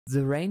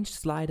The range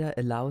slider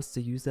allows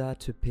the user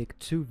to pick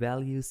two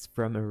values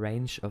from a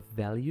range of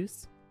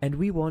values, and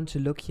we want to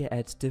look here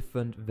at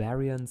different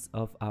variants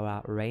of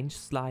our range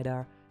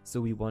slider, so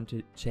we want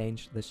to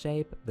change the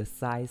shape, the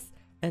size,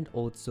 and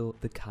also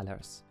the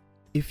colors.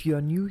 If you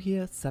are new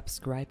here,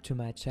 subscribe to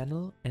my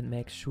channel and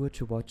make sure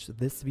to watch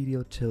this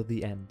video till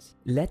the end.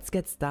 Let's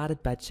get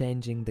started by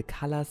changing the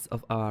colors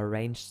of our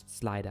range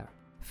slider.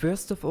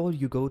 First of all,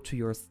 you go to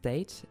your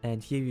state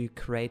and here you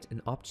create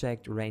an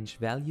object range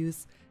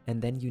values, and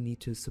then you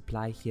need to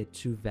supply here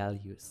two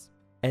values.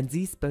 And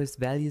these both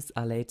values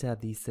are later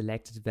the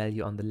selected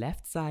value on the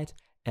left side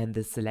and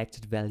the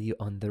selected value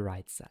on the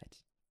right side.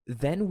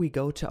 Then we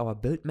go to our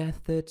build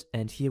method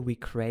and here we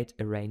create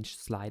a range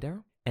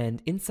slider.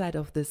 And inside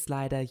of this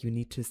slider you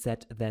need to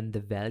set then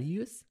the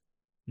values.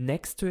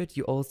 Next to it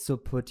you also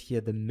put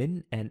here the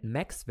min and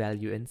max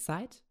value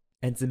inside.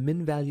 And the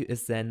min value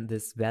is then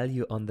this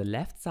value on the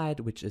left side,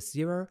 which is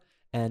 0,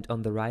 and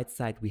on the right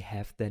side we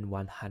have then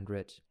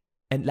 100.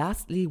 And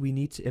lastly, we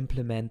need to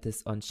implement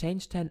this on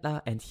changed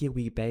handler, and here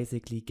we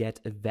basically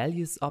get a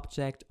values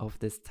object of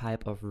this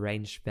type of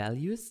range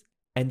values.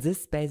 And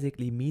this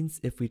basically means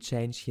if we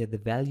change here the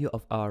value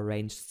of our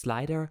range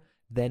slider,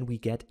 then we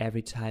get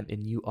every time a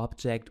new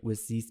object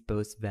with these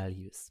both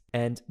values.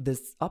 And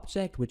this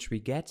object which we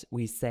get,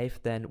 we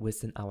save then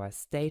within our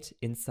state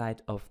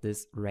inside of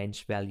this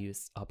range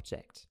values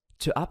object.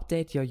 To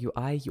update your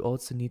UI, you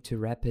also need to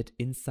wrap it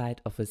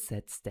inside of a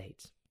set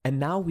state. And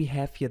now we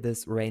have here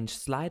this range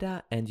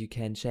slider and you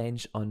can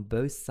change on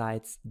both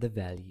sides the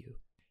value.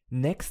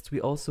 Next, we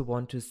also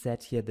want to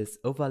set here this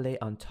overlay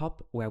on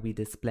top where we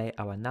display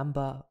our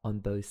number on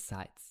both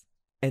sides.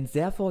 And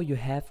therefore you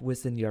have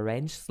within your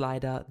range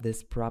slider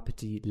this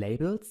property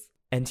labels.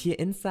 And here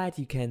inside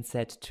you can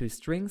set two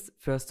strings,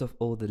 first of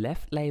all the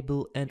left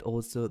label and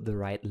also the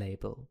right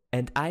label.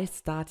 And I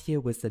start here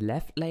with the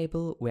left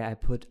label where I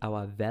put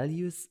our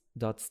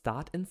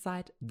values.start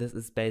inside. This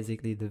is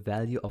basically the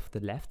value of the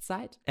left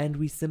side, and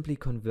we simply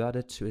convert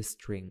it to a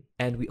string.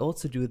 And we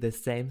also do the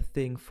same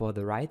thing for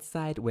the right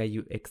side where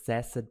you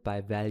access it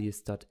by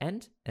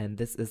values.end, and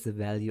this is the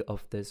value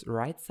of this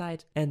right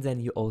side, and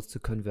then you also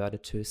convert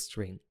it to a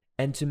string.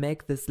 And to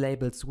make these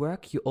labels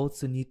work, you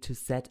also need to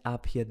set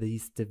up here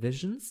these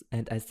divisions,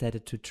 and I set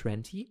it to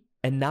 20.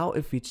 And now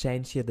if we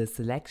change here the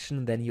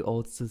selection, then you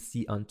also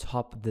see on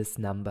top this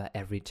number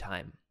every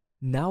time.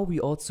 Now we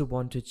also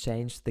want to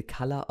change the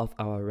color of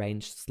our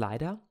range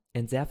slider,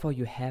 and therefore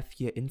you have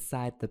here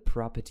inside the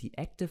property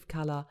active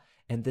color,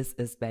 and this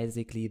is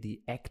basically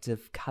the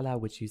active color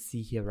which you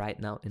see here right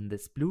now in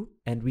this blue,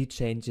 and we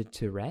change it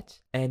to red.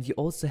 And you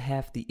also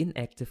have the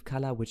inactive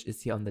color which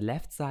is here on the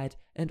left side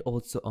and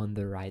also on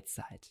the right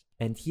side.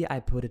 And here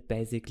I put it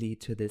basically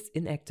to this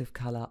inactive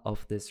color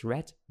of this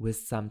red with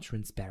some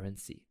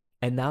transparency.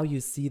 And now you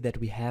see that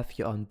we have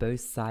here on both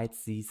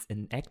sides this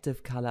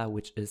inactive color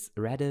which is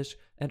reddish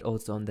and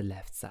also on the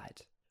left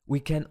side.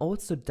 We can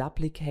also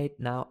duplicate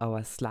now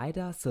our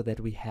slider so that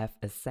we have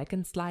a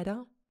second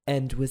slider.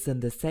 And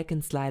within the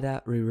second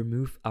slider we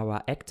remove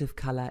our active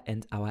color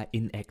and our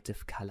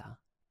inactive color.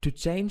 To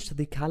change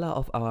the color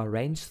of our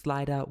range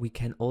slider, we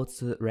can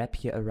also wrap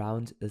here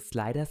around a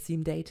slider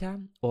theme data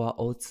or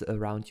also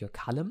around your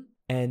column.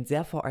 And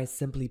therefore I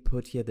simply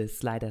put here the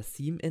slider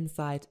theme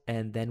inside,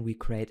 and then we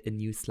create a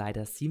new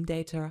slider theme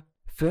data.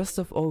 First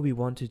of all, we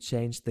want to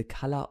change the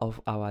color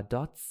of our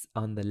dots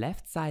on the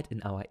left side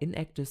in our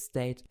inactive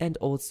state, and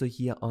also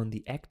here on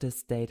the active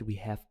state we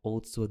have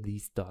also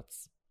these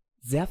dots.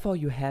 Therefore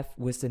you have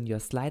within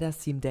your slider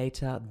theme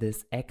data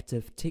this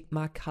active tick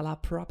mark color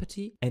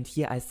property, and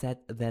here I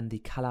set then the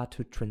color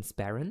to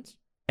transparent.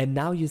 And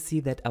now you see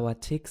that our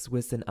ticks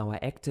within our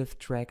active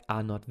track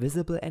are not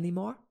visible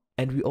anymore.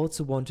 And we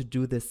also want to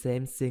do the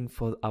same thing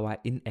for our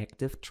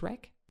inactive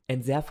track.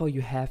 And therefore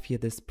you have here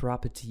this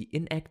property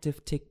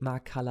inactive tick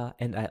mark color,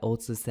 and I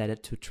also set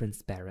it to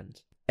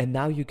transparent. And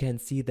now you can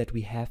see that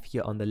we have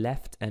here on the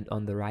left and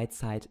on the right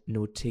side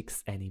no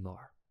ticks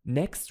anymore.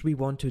 Next, we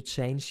want to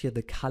change here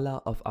the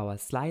color of our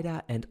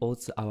slider and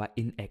also our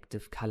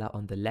inactive color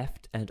on the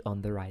left and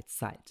on the right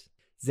side.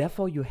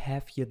 Therefore, you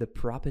have here the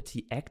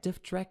property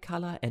active track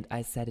color, and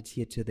I set it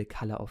here to the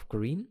color of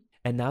green.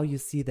 And now you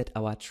see that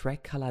our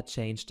track color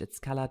changed its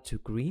color to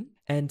green.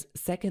 And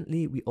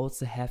secondly, we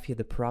also have here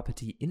the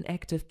property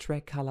inactive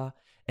track color,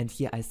 and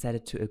here I set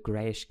it to a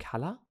grayish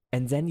color.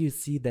 And then you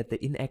see that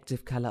the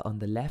inactive color on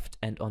the left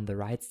and on the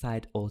right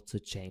side also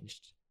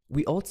changed.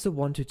 We also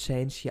want to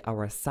change here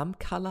our sum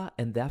color,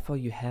 and therefore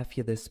you have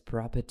here this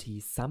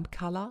property sum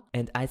color,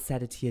 and I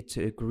set it here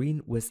to a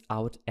green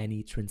without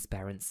any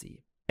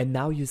transparency. And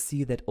now you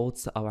see that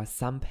also our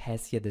sum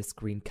has here this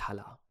green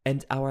color.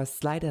 And our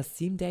slider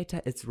theme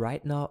data is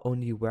right now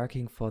only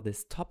working for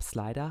this top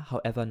slider,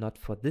 however not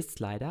for this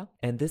slider.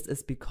 And this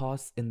is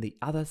because in the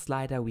other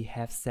slider we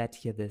have set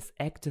here this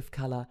active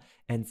color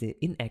and the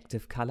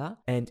inactive color.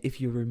 And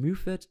if you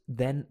remove it,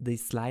 then the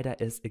slider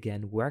is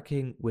again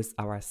working with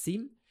our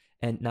theme.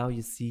 and now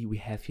you see we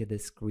have here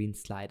this green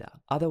slider.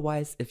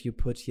 Otherwise, if you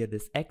put here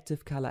this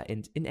active color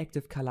and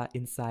inactive color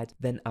inside,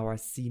 then our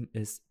theme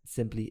is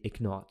simply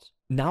ignored.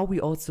 Now we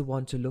also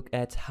want to look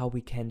at how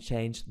we can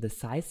change the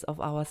size of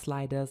our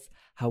sliders,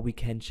 how we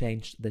can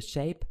change the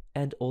shape,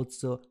 and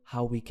also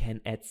how we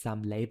can add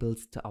some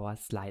labels to our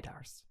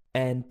sliders.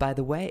 And by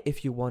the way,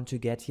 if you want to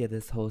get here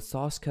this whole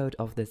source code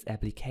of this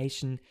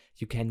application,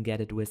 you can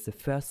get it with the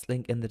first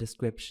link in the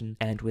description,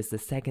 and with the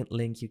second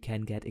link you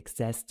can get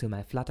access to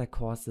my Flutter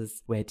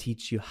courses where I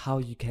teach you how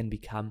you can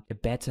become a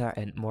better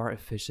and more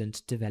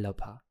efficient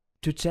developer.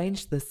 To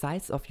change the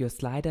size of your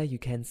slider, you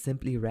can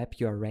simply wrap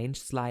your range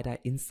slider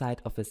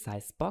inside of a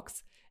size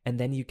box, and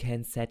then you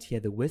can set here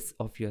the width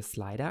of your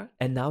slider.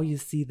 And now you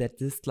see that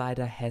this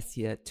slider has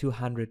here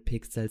 200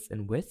 pixels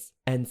in width.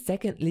 And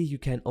secondly, you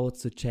can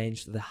also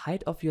change the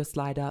height of your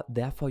slider.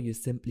 Therefore, you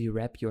simply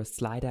wrap your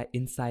slider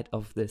inside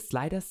of the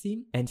slider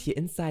theme. And here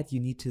inside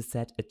you need to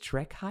set a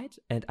track height,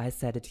 and I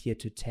set it here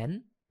to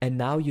 10. And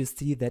now you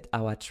see that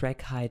our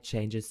track height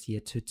changes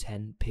here to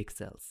 10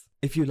 pixels.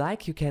 If you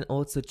like, you can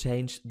also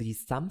change the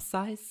sum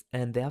size,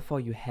 and therefore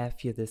you have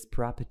here this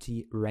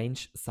property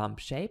range sum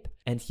shape,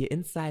 and here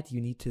inside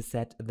you need to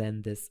set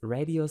then this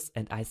radius,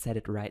 and I set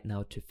it right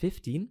now to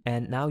 15.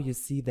 And now you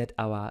see that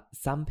our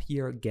sum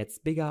here gets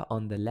bigger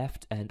on the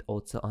left and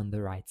also on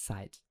the right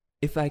side.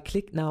 If I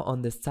click now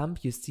on the sum,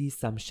 you see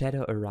some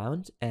shadow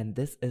around, and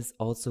this is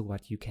also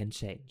what you can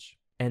change.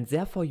 And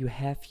therefore you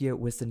have here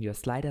within your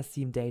slider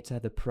theme data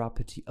the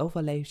property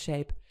overlay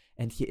shape,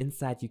 and here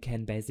inside you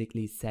can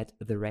basically set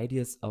the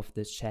radius of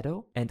the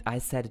shadow, and I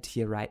set it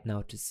here right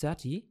now to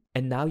 30.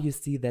 And now you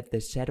see that the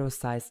shadow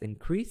size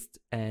increased,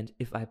 and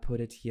if I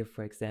put it here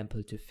for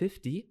example to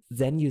 50,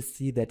 then you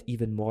see that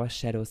even more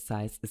shadow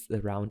size is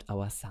around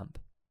our sum.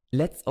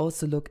 Let's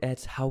also look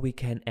at how we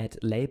can add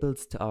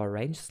labels to our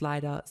range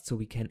slider, so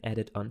we can add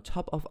it on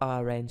top of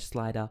our range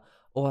slider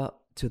or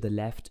to the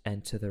left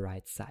and to the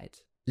right side.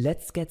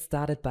 Let's get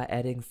started by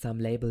adding some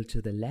label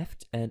to the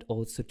left and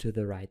also to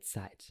the right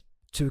side.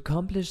 To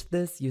accomplish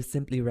this, you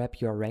simply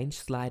wrap your range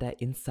slider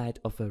inside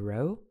of a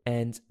row,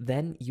 and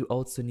then you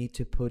also need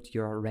to put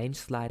your range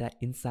slider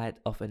inside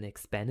of an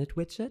expanded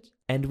widget.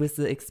 And with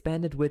the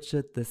expanded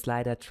widget, the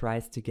slider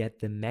tries to get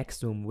the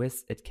maximum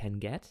width it can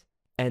get.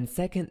 And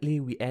secondly,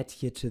 we add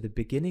here to the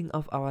beginning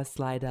of our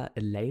slider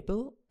a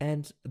label,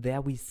 and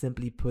there we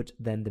simply put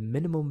then the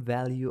minimum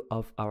value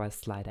of our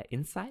slider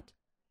inside.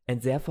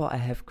 And therefore I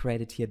have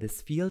created here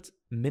this field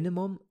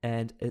minimum,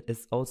 and it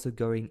is also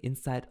going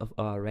inside of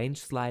our range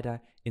slider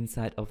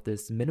inside of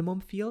this minimum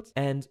field.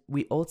 And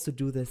we also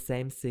do the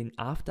same thing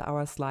after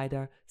our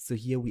slider. So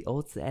here we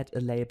also add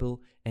a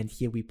label, and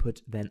here we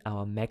put then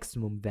our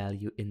maximum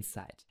value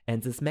inside.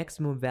 And this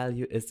maximum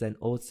value is then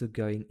also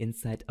going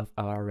inside of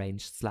our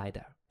range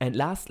slider. And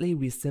lastly,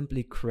 we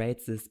simply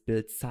create this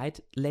build site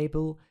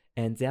label.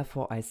 And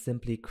therefore I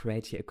simply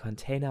create here a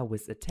container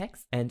with a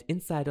text, and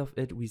inside of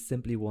it we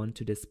simply want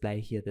to display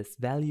here this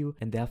value,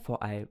 and therefore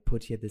I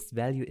put here this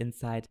value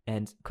inside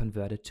and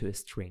convert it to a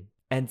string.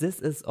 And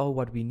this is all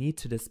what we need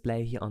to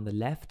display here on the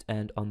left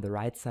and on the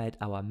right side,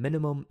 our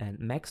minimum and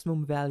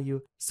maximum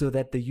value, so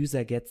that the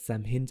user gets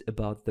some hint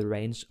about the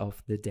range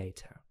of the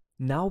data.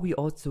 Now we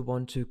also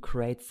want to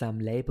create some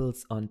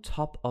labels on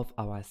top of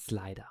our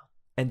slider.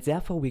 And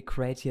therefore we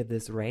create here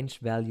this range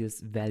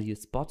values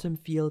bottom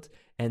field,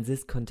 and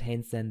this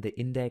contains then the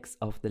index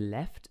of the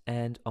left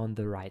and on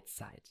the right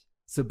side.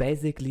 So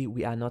basically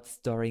we are not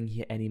storing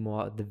here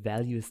anymore the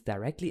values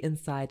directly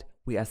inside,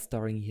 we are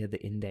storing here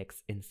the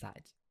index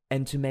inside.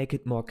 And to make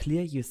it more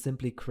clear, you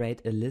simply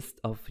create a list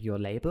of your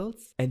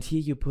labels, and here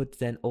you put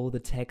then all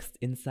the text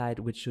inside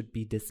which should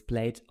be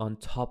displayed on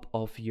top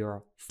of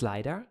your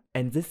slider.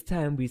 And this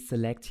time we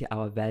select here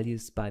our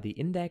values by the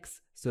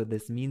index, so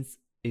this means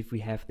if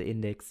we have the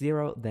index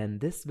 0, then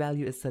this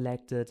value is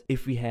selected.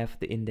 If we have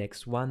the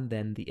index 1,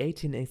 then the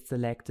 18 is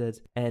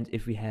selected. And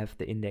if we have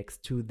the index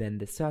 2, then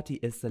the 30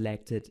 is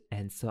selected,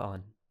 and so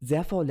on.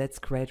 Therefore, let's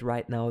create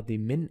right now the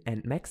min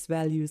and max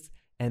values,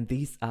 and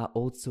these are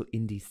also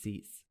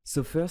indices.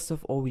 So first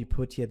of all, we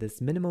put here this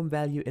minimum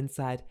value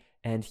inside,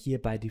 and here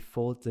by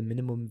default the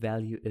minimum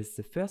value is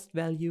the first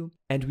value.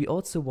 And we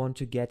also want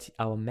to get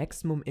our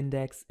maximum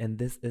index, and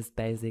this is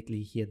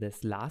basically here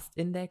this last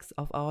index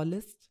of our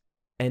list.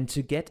 And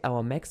to get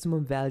our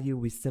maximum value,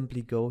 we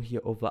simply go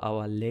here over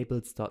our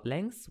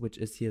labels.length, which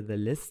is here the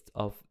list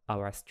of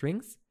our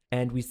strings,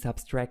 and we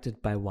subtract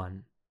it by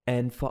 1.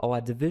 And for our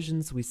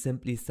divisions, we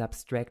simply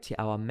subtract here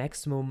our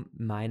maximum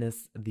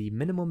minus the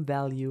minimum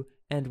value,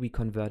 and we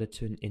convert it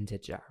to an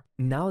integer.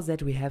 Now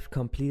that we have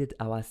completed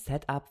our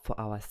setup for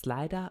our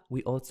slider,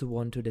 we also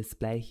want to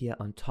display here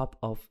on top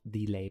of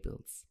the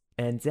labels.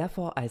 And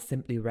therefore I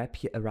simply wrap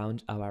here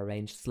around our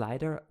range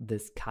slider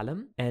this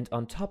column, and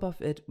on top of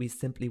it we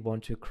simply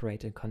want to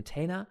create a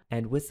container,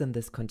 and within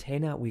this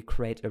container we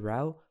create a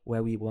row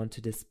where we want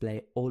to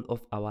display all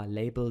of our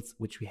labels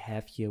which we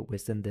have here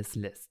within this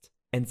list.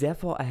 And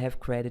therefore I have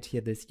created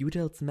here this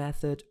utils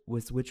method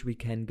with which we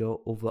can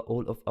go over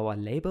all of our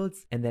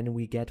labels, and then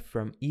we get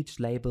from each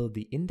label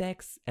the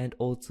index and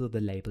also the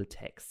label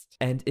text.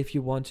 And if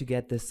you want to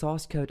get the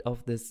source code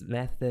of this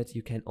method,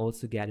 you can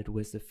also get it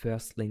with the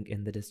first link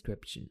in the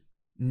description.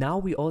 Now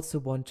we also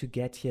want to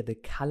get here the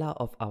color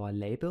of our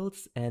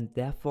labels, and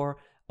therefore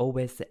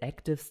always the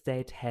active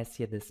state has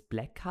here this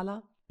black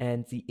color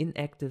and the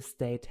inactive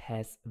state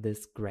has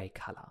this gray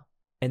color.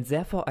 And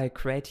therefore I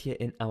create here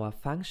in our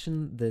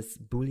function this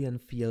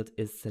boolean field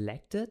is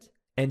selected,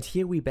 and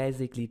here we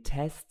basically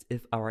test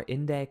if our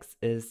index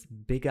is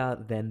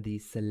bigger than the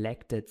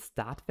selected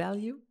start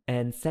value,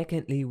 and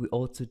secondly we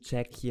also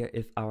check here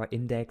if our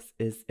index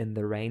is in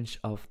the range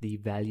of the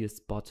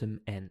value's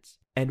bottom end.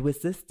 And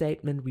with this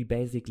statement we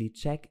basically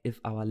check if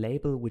our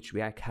label which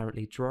we are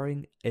currently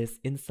drawing is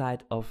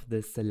inside of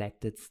the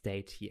selected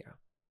state here.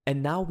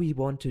 And now we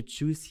want to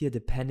choose here,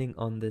 depending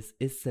on this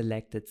is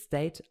selected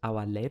state,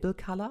 our label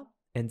color,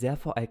 and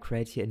therefore I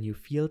create here a new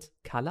field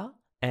color.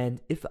 And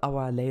if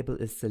our label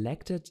is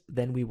selected,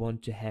 then we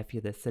want to have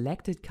here the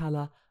selected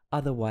color,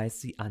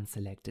 otherwise the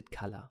unselected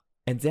color.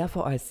 And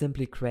therefore I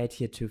simply create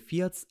here two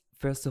fields.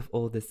 First of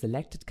all, the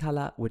selected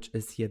color, which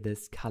is here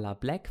this color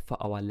black for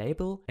our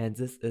label, and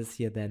this is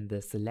here then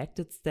the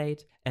selected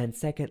state. And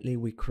secondly,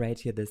 we create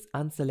here this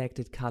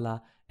unselected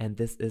color, and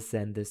this is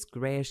then this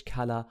grayish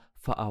color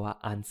for our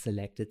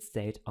unselected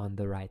state on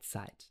the right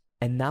side.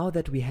 And now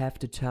that we have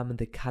determined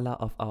the color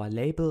of our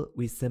label,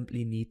 we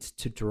simply need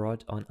to draw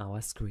it on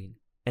our screen.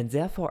 And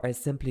therefore I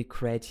simply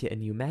create here a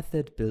new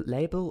method,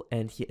 buildLabel,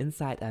 and here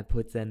inside I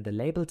put then the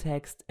label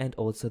text and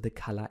also the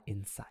color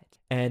inside.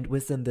 And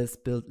within this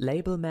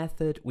buildLabel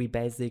method, we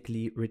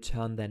basically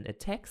return then a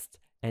text,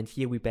 and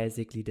here we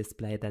basically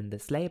display then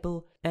this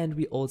label, and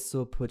we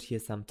also put here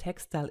some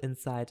text style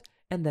inside,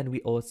 and then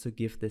we also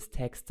give this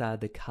text style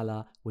the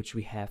color which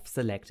we have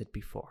selected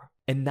before.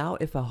 And now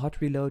if I hot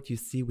reload, you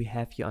see we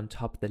have here on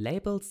top the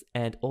labels,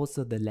 and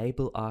also the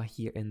label are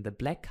here in the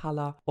black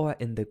color or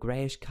in the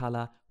grayish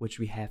color, which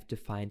we have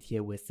defined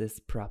here with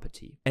this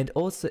property. And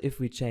also if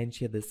we change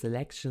here the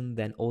selection,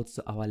 then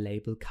also our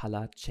label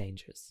color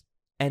changes.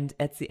 And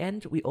at the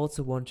end, we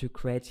also want to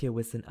create here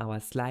within our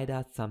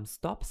slider some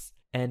stops,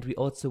 and we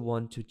also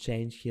want to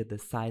change here the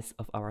size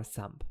of our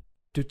sump.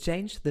 To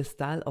change the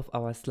style of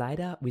our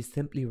slider, we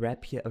simply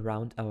wrap here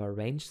around our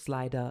range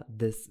slider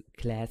this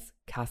class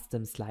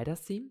custom slider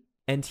theme.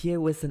 And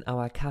here within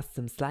our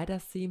custom slider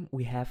theme,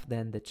 we have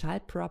then the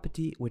child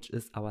property, which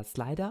is our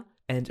slider,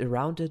 and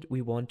around it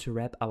we want to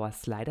wrap our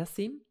slider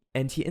theme.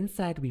 And here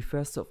inside we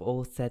first of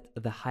all set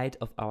the height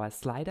of our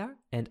slider,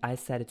 and I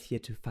set it here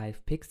to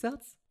 5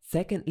 pixels.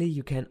 Secondly,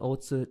 you can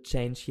also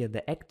change here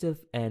the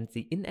active and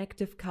the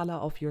inactive color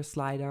of your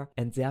slider,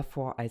 and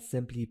therefore I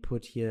simply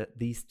put here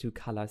these two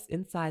colors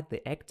inside,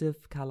 the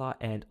active color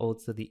and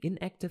also the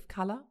inactive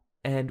color.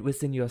 And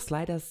within your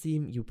slider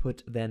theme, you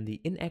put then the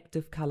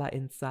inactive color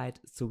inside,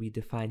 so we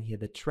define here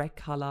the track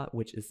color,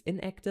 which is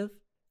inactive.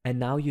 And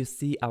now you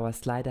see our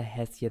slider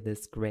has here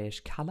this grayish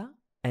color.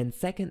 And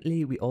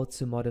secondly, we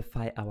also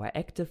modify our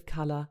active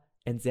color,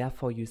 and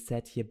therefore you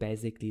set here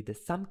basically the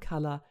sum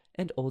color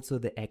and also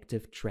the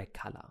active track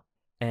color.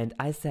 And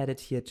I set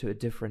it here to a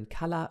different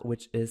color,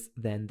 which is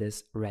then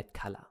this red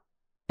color.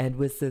 And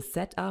with this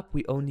setup,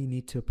 we only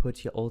need to put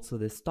here also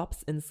the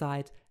stops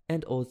inside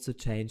and also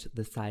change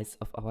the size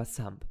of our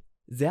sump.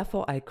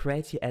 Therefore, I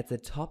create here at the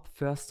top,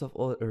 first of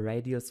all, a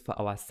radius for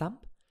our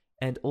sump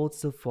and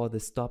also for the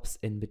stops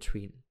in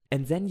between.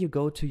 And then you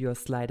go to your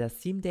slider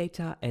theme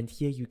data, and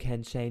here you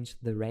can change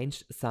the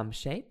range sum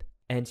shape.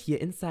 And here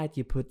inside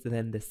you put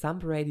then the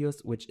sump radius,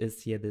 which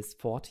is here this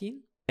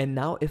 14. And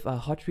now if I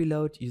hot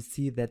reload, you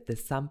see that the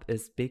sump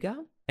is bigger.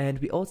 And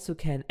we also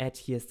can add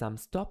here some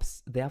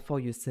stops. Therefore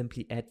you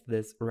simply add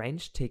this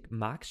range tick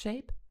mark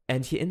shape.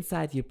 And here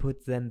inside you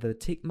put then the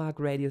tick mark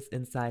radius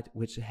inside,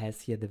 which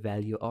has here the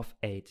value of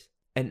 8.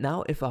 And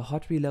now if I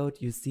hot reload,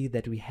 you see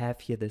that we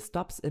have here the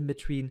stops in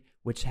between,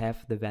 which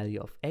have the value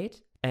of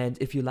 8. And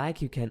if you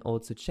like, you can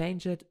also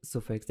change it.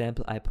 So for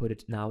example, I put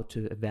it now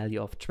to a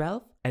value of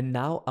 12. And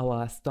now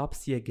our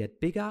stops here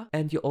get bigger.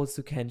 And you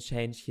also can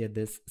change here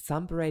this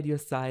sump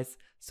radius size.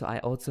 So I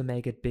also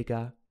make it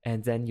bigger.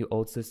 And then you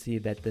also see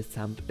that the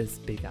sump is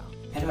bigger.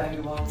 Hello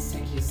everyone,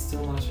 thank you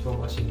so much for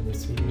watching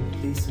this video.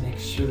 Please make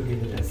sure to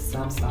give it a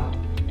thumbs up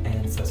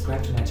and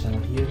subscribe to my channel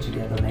here to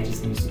get the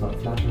latest news about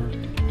Flutter.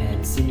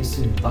 And see you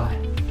soon.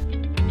 Bye.